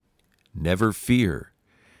Never fear.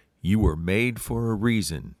 You were made for a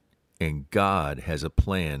reason, and God has a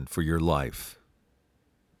plan for your life.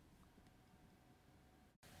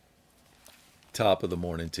 Top of the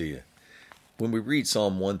morning to you. When we read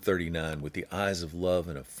Psalm 139 with the eyes of love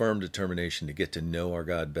and a firm determination to get to know our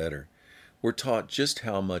God better, we're taught just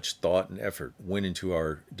how much thought and effort went into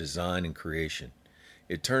our design and creation.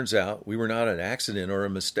 It turns out we were not an accident or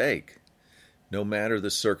a mistake, no matter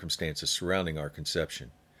the circumstances surrounding our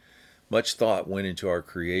conception. Much thought went into our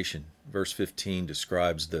creation. Verse 15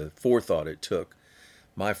 describes the forethought it took.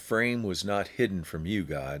 My frame was not hidden from you,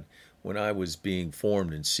 God, when I was being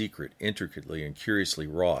formed in secret, intricately and curiously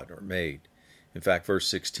wrought or made. In fact, verse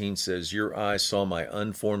 16 says, Your eyes saw my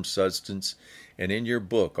unformed substance, and in your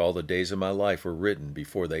book all the days of my life were written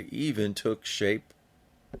before they even took shape.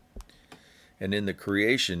 And in the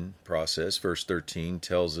creation process, verse 13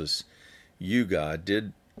 tells us, You, God,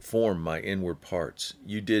 did form my inward parts.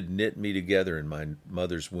 You did knit me together in my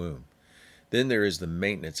mother's womb. Then there is the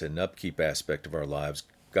maintenance and upkeep aspect of our lives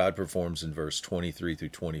God performs in verse 23 through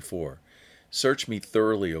 24. Search me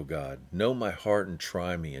thoroughly, O God. Know my heart and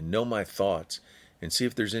try me, and know my thoughts, and see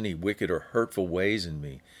if there's any wicked or hurtful ways in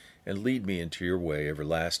me, and lead me into your way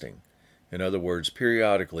everlasting. In other words,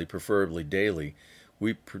 periodically, preferably daily,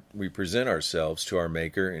 we present ourselves to our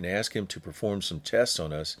Maker and ask Him to perform some tests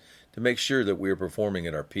on us to make sure that we are performing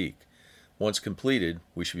at our peak. Once completed,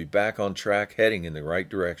 we should be back on track, heading in the right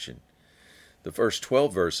direction. The first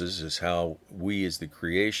 12 verses is how we, as the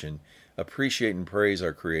creation, appreciate and praise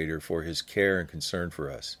our Creator for His care and concern for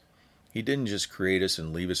us. He didn't just create us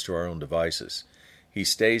and leave us to our own devices. He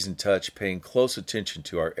stays in touch, paying close attention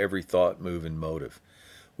to our every thought, move, and motive.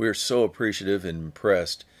 We are so appreciative and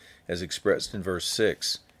impressed, as expressed in verse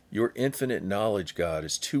 6. Your infinite knowledge, God,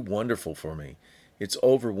 is too wonderful for me. It's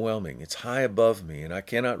overwhelming. It's high above me, and I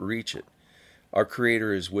cannot reach it. Our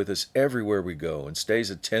Creator is with us everywhere we go and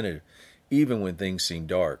stays attentive, even when things seem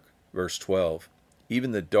dark. Verse 12,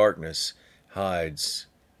 even the darkness hides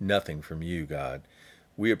nothing from you, God.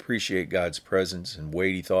 We appreciate God's presence and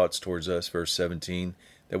weighty thoughts towards us. Verse 17,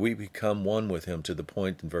 that we become one with Him to the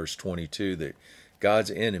point in verse 22 that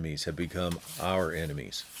God's enemies have become our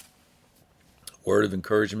enemies. Word of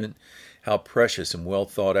encouragement, how precious and well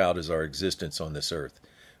thought out is our existence on this earth.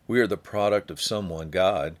 We are the product of someone,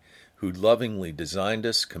 God, who lovingly designed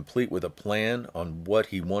us, complete with a plan on what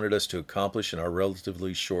He wanted us to accomplish in our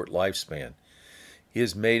relatively short lifespan. He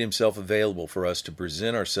has made Himself available for us to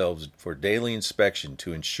present ourselves for daily inspection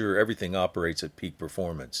to ensure everything operates at peak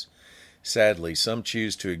performance. Sadly, some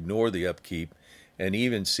choose to ignore the upkeep and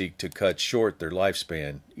even seek to cut short their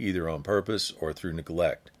lifespan, either on purpose or through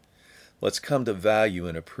neglect. Let's come to value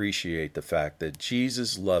and appreciate the fact that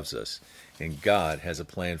Jesus loves us and God has a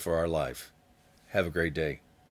plan for our life. Have a great day.